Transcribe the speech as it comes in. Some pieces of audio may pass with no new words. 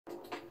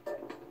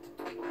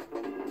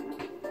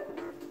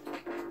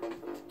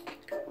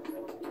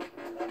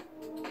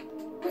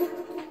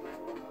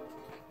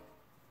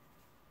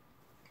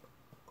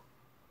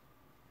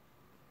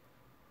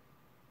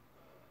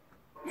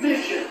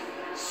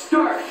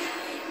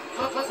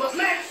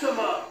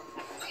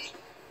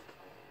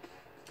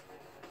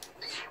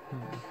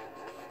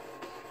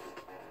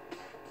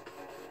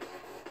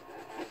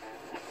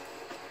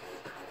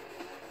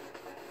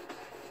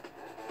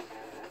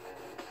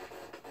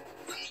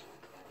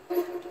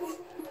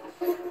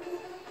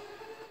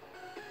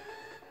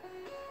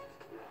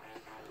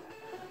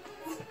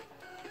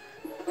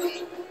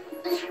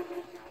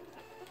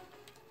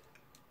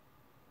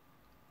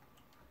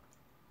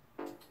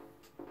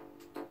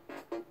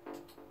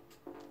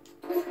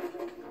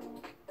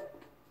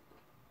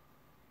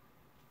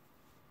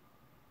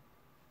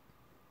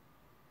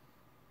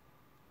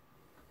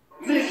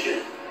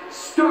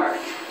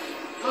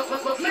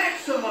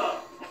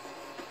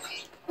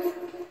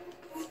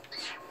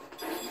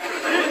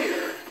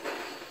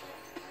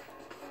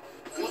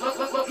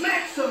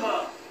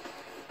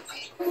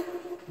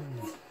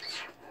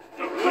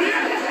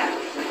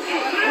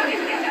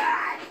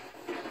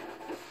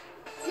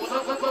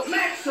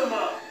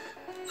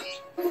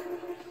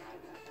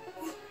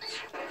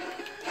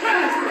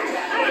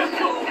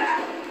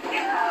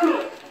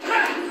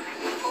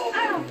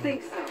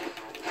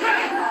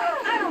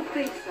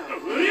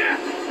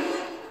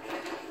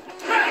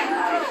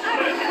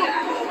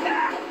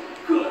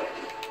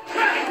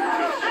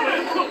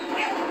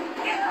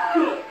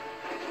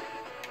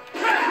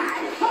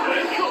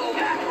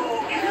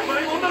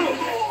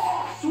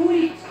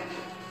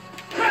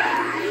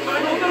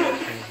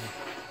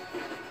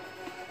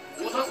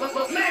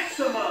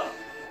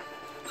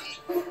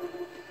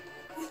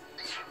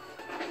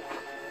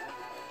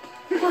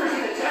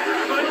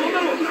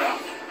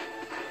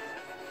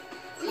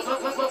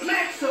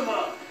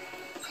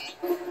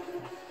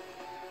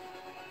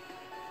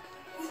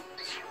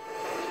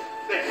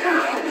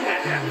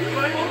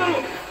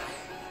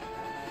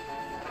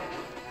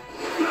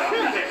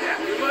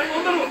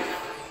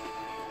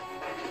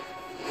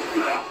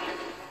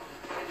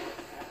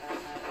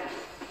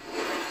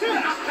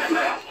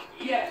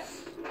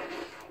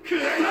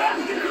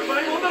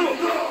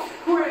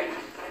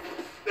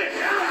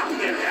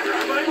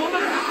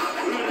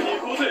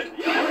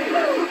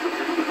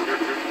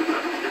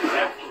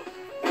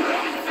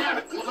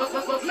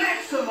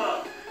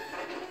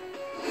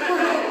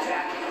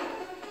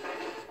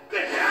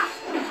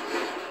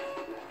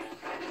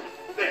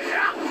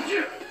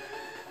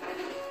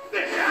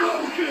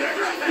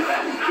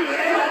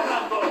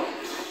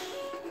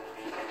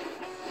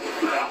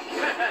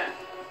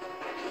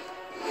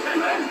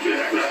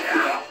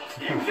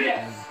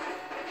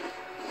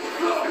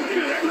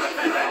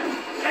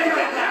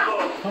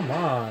Come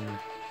on.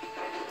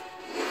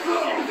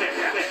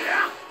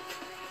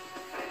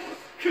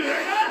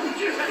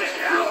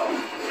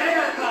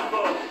 Air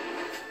combo.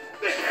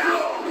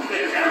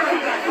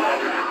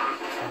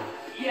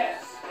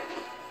 Yes.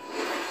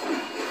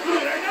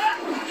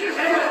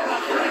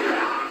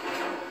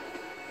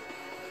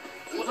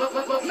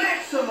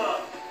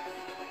 Maximum.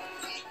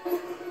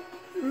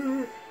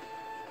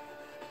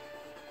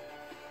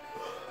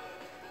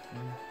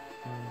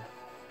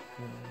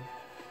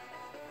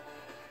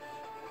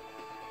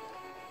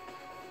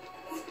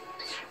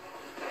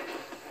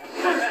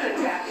 First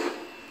attack.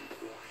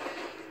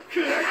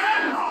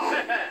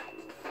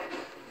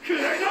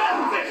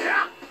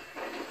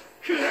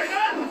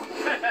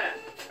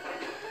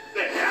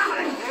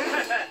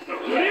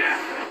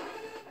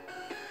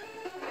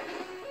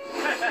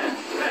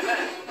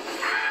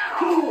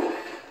 Cool.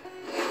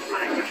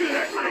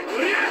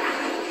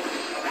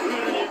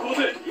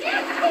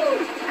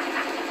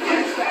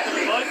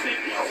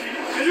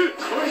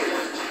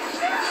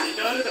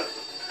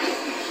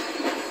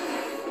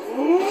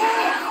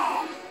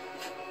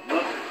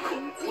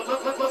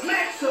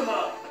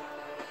 Maximum.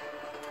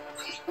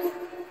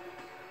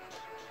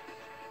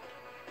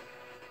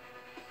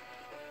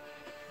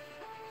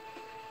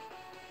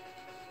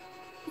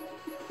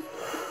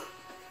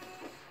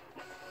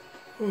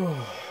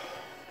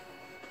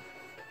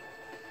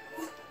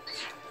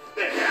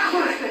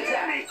 First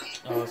attack.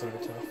 Oh, that's gonna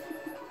be tough.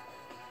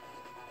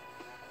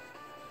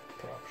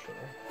 Prop sure.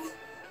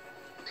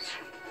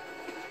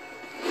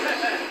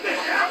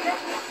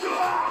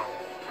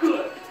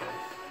 Good.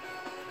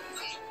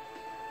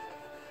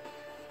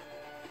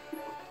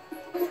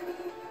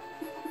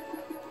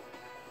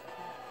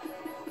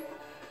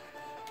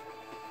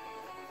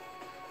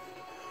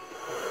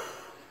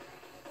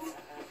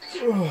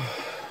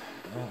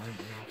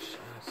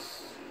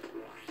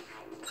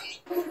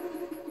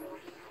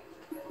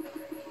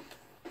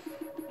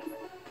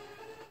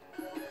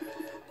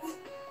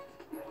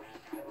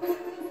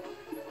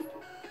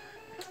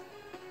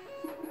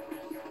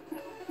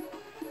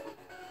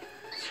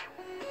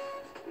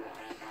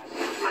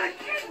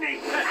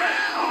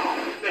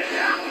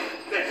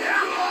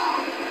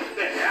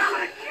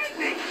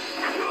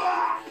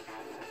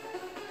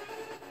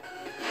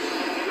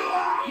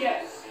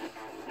 Yes.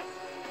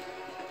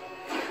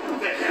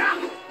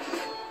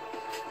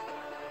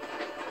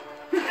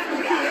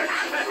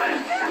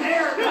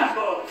 Air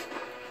combo.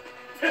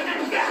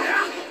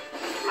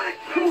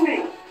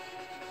 Cool.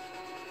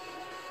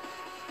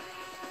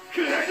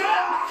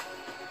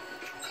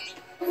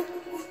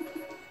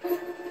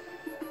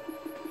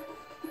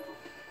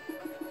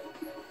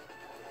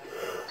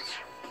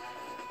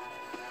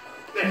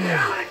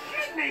 My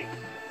kidney!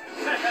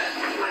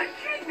 My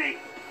kidney!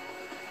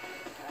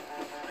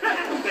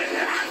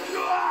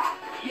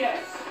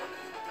 Yes.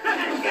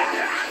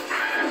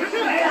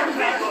 Air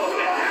combo.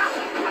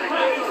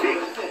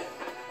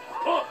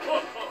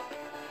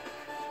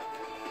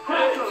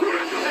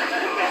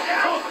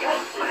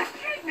 My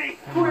kidney!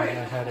 I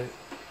had it.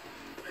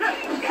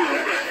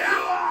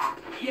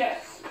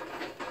 Yes.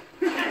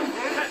 Air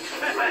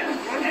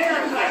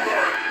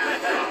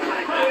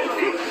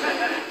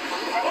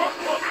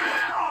combo.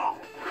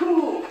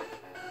 Cool.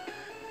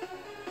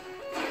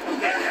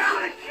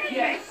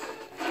 Yes.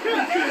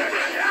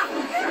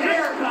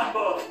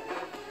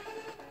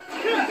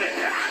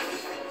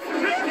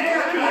 Air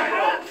combo.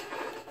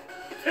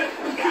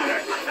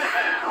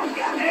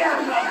 Air combo. Air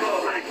combo.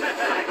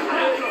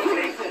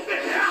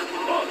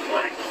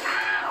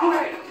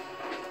 Great.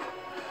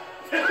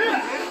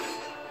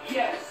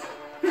 Yes.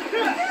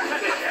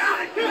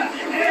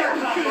 Air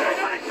combo.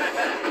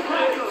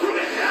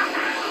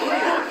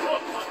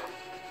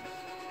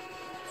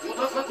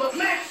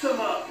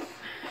 Maximum.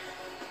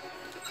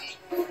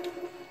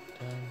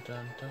 Dun,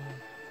 dun, dun.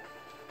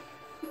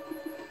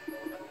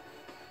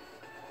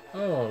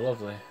 Oh,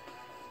 lovely.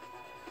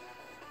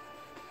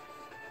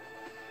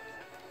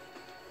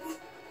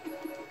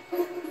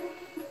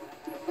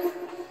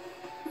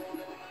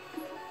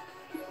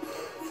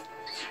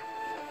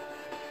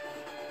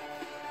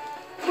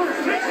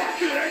 First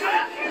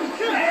attack.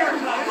 Air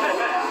combo.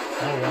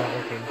 Oh, wow,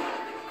 okay.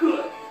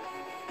 Good.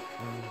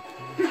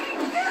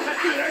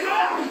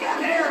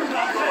 Air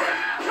combo.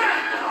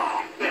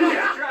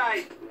 Nice try.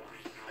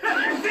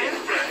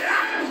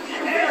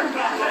 Air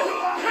combo.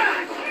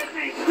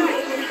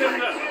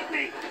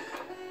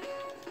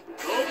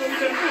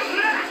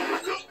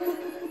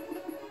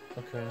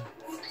 Okay.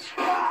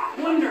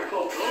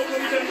 Wonderful.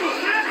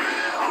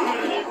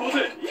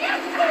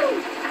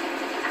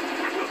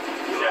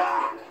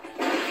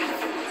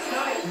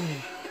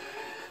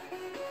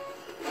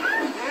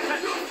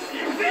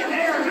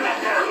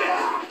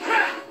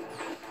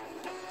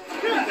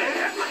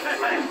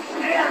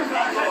 Air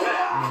combo.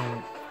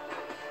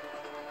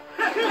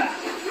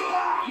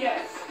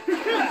 Yes.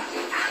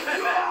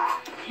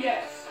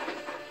 Yes.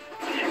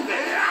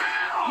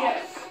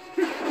 Yes.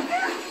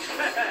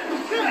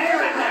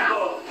 Air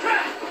combo.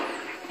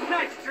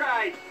 Nice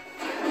try.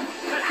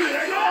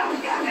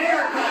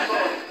 Air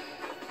combo.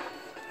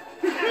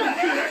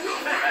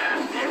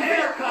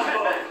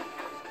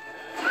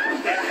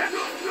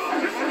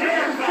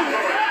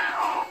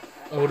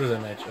 shoulder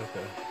damage.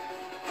 Okay.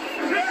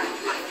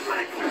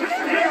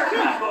 Air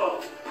combo.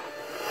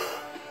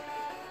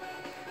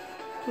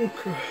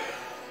 Okay.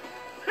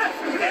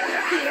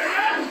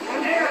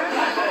 Air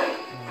combo.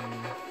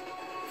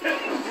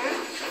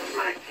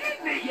 My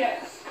kidney!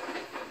 Yes.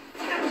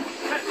 Air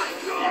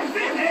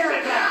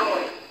combo.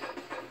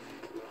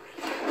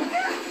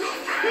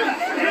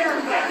 Air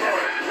combo.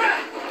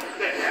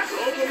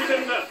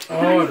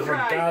 Oh, I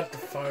forgot the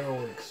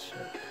fireworks.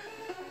 Shit.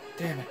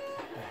 Damn it.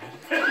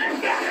 Air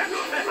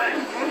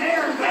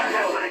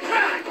combo.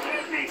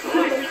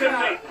 Nice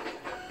try.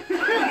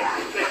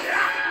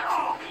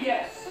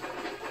 Yes.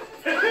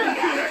 Air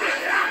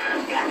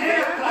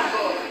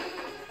combo.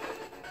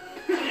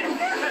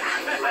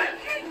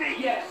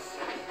 Yes.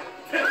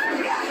 Air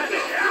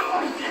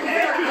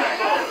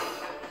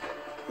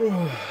combo.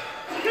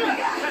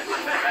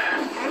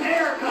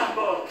 Air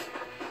combo.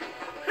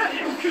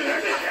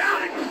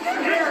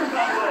 Air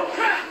combo.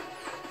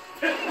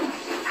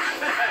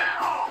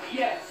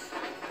 Yes.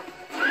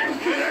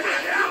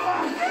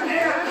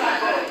 Air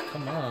combo.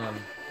 Come on.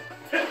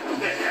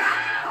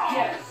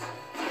 Yes.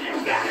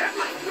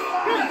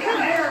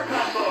 Air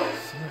combo.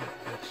 Son of a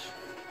bitch.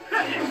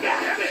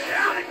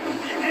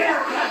 Air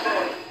combo.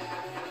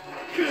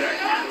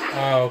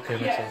 Oh, okay,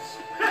 makes Yes. sense.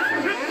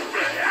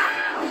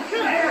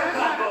 Air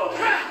combo.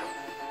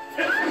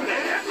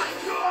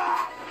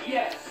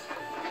 Yes.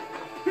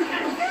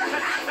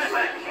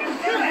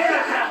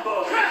 Air combo.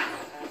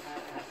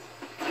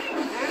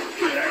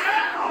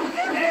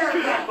 Air combo. Air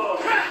combo.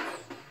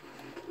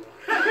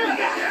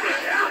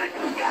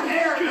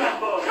 Air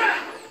combo.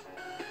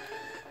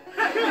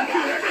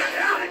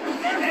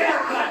 Air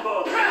combo. Air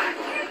combo.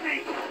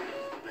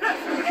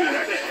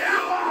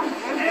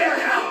 Air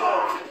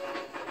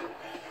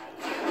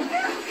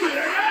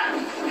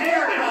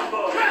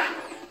combo.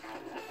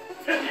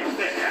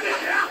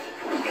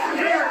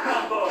 Air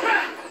combo.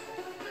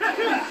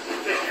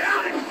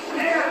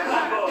 Air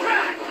combo.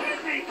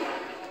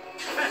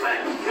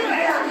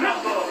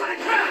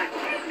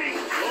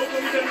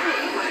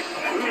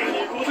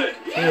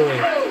 Anyway,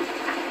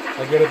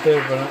 I get it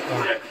there, but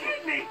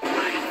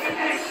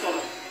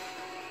Excellent.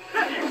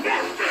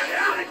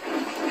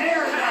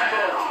 Air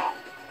combo.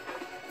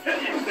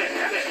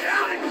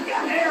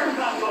 Air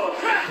combo.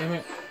 damn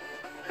it.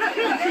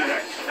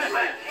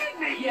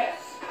 Yes.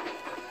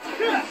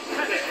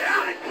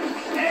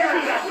 Air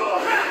combo.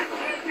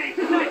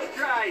 Nice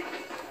try.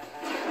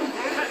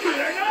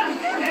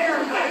 Air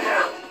combo.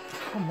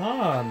 Come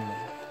on.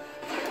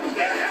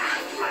 Air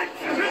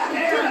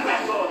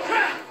combo.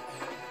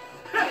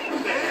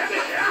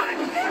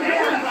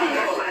 Air combo.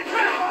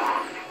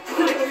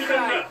 Nice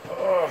try.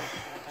 Oh,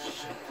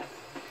 shit.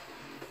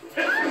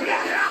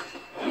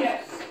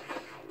 Yes.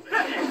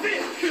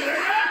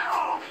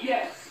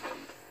 Yes.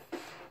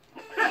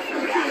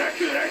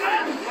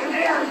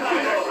 Air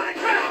combo.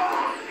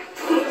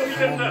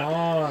 Come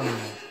on.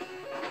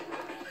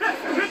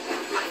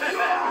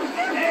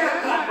 Air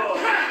combo.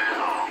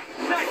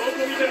 Nice.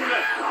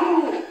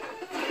 Cool.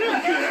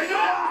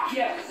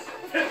 Yes.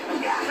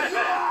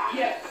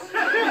 Yes.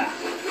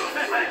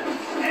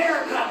 Air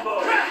combo. Air combo.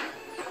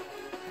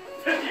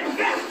 Air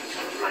combo.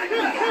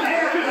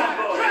 Air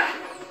combo.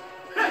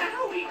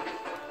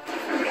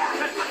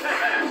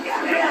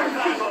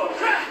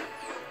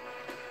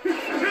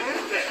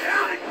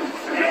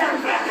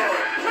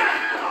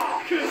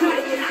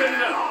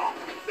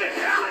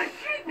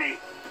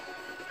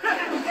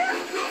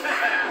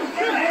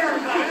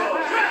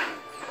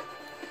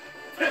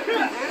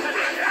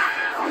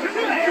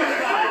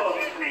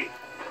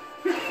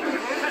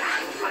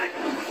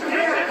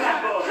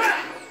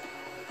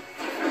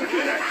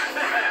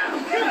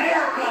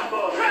 Air combo. Air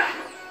combo. Air combo.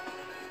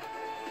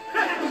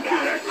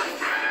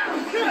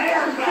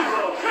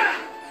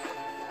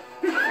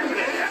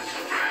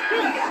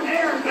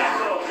 Air combo. Air combo. Air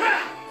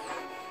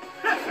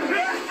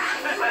combo.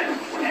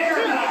 Air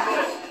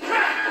combo.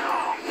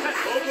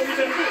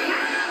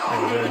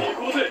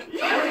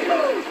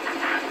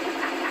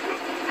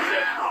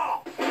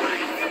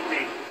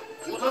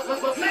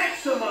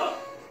 Maximum.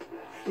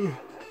 Dun,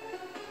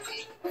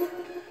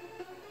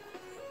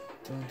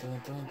 dun,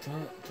 dun,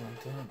 dun, dun,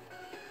 dun.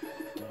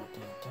 Dun,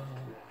 dun,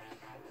 dun.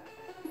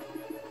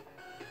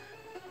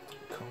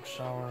 Cold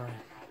shower.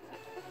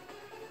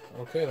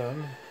 Okay then.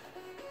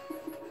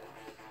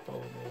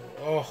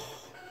 Oh.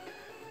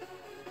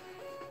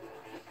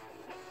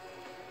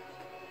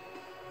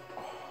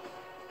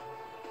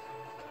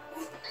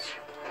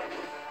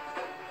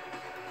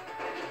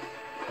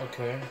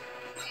 Okay.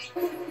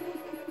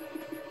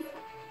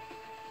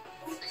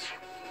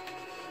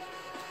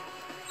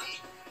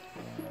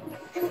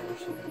 Controller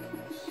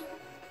settings.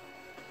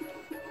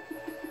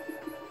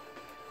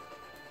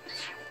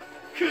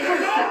 First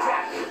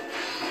attack.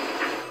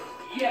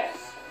 Yes.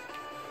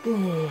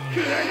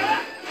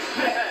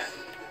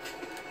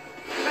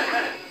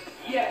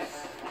 Yes. Yes.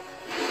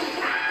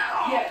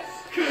 Yes.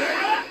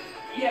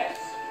 Yes.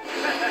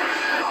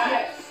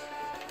 Yes.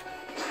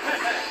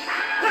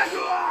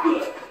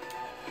 Good.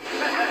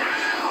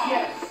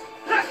 Yes.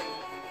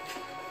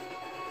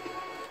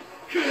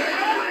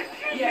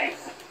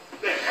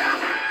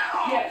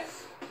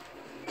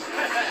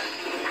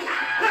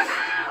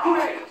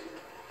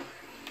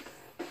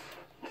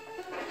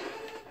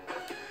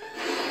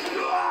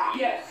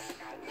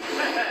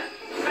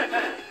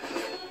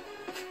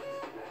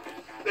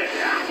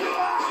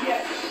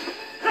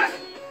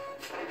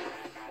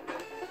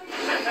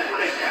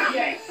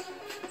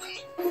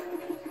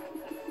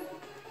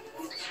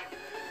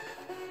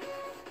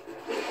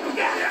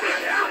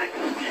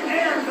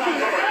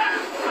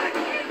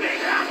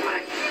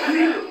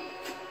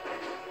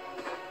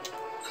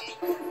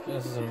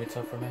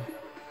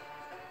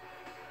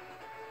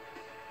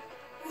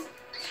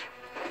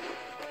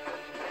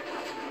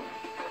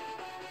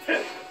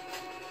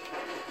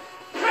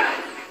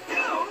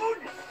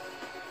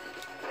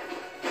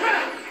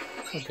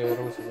 Okay,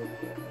 that was a little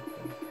bit.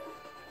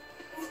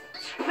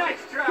 Nice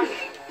try.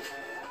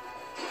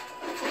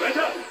 Right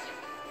up.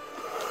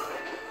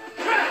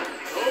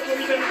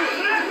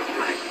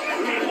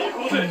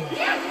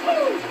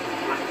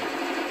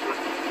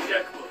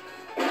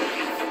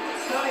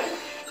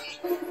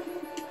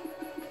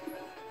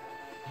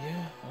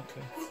 Yeah,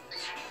 okay.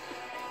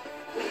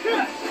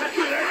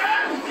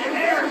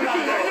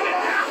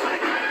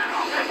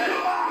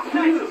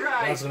 Nice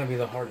try. That's gonna be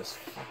the hardest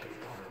fucking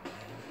part,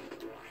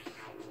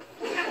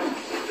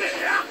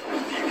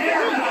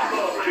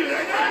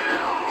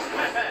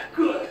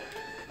 Good.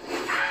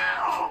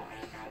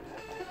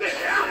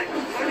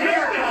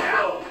 Air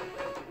combo.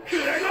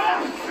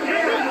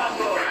 Air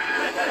combo.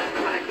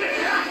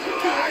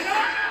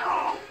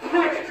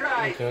 Nice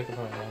try. Okay, I can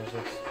probably manage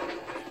this.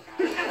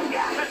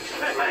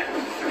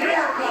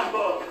 Air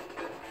combo.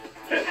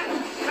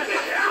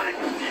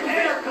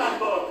 Air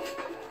combo.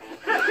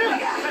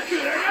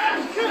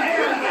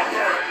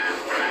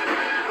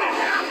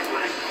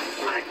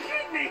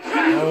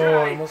 Oh,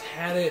 I almost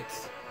had it.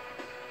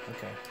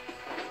 Okay.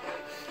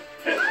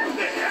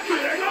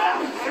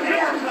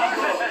 Air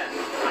combo.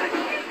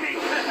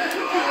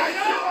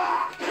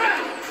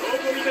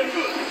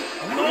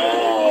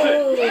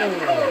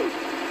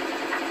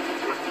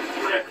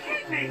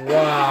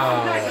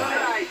 Wow. Nice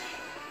try.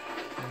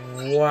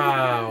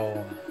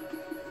 Wow.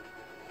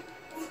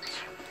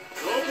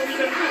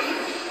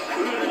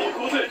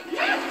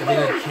 I think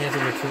I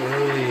canceled it too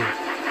early.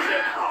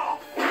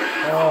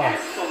 Oh.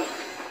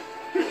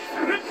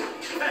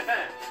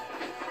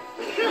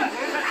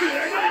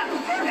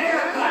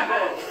 Air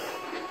combo.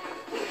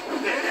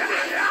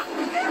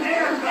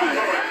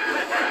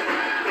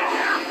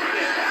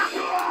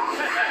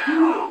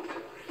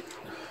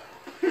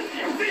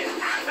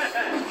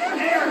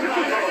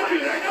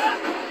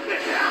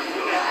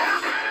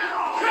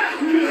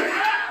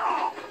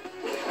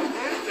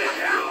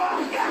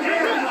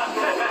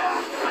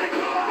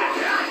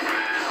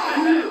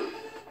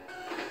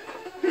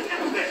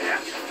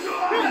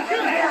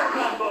 Air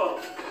combo.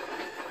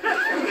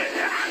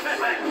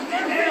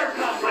 Air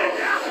combo.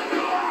 Air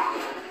combo.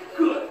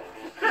 Good.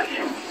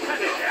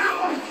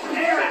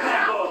 Air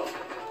combo.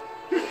 Air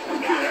combo.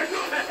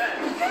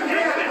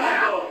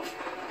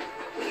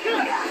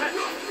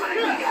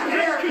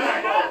 Air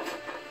combo.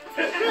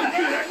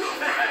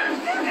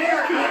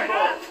 Air combo.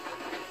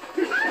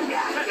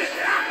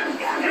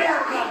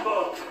 Air combo. Air combo.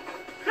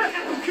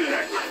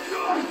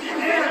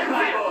 Air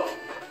combo.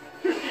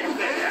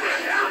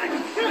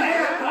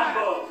 Air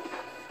combo.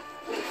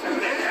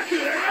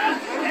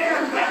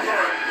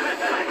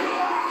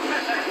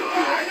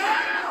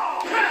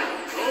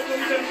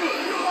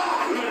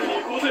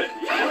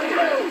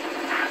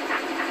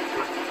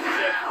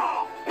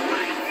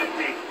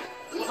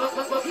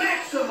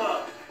 Maxima.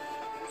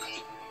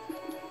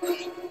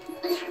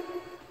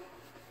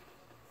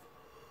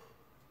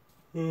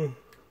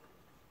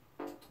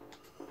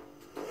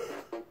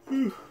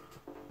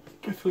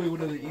 Definitely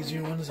one of the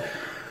easier ones.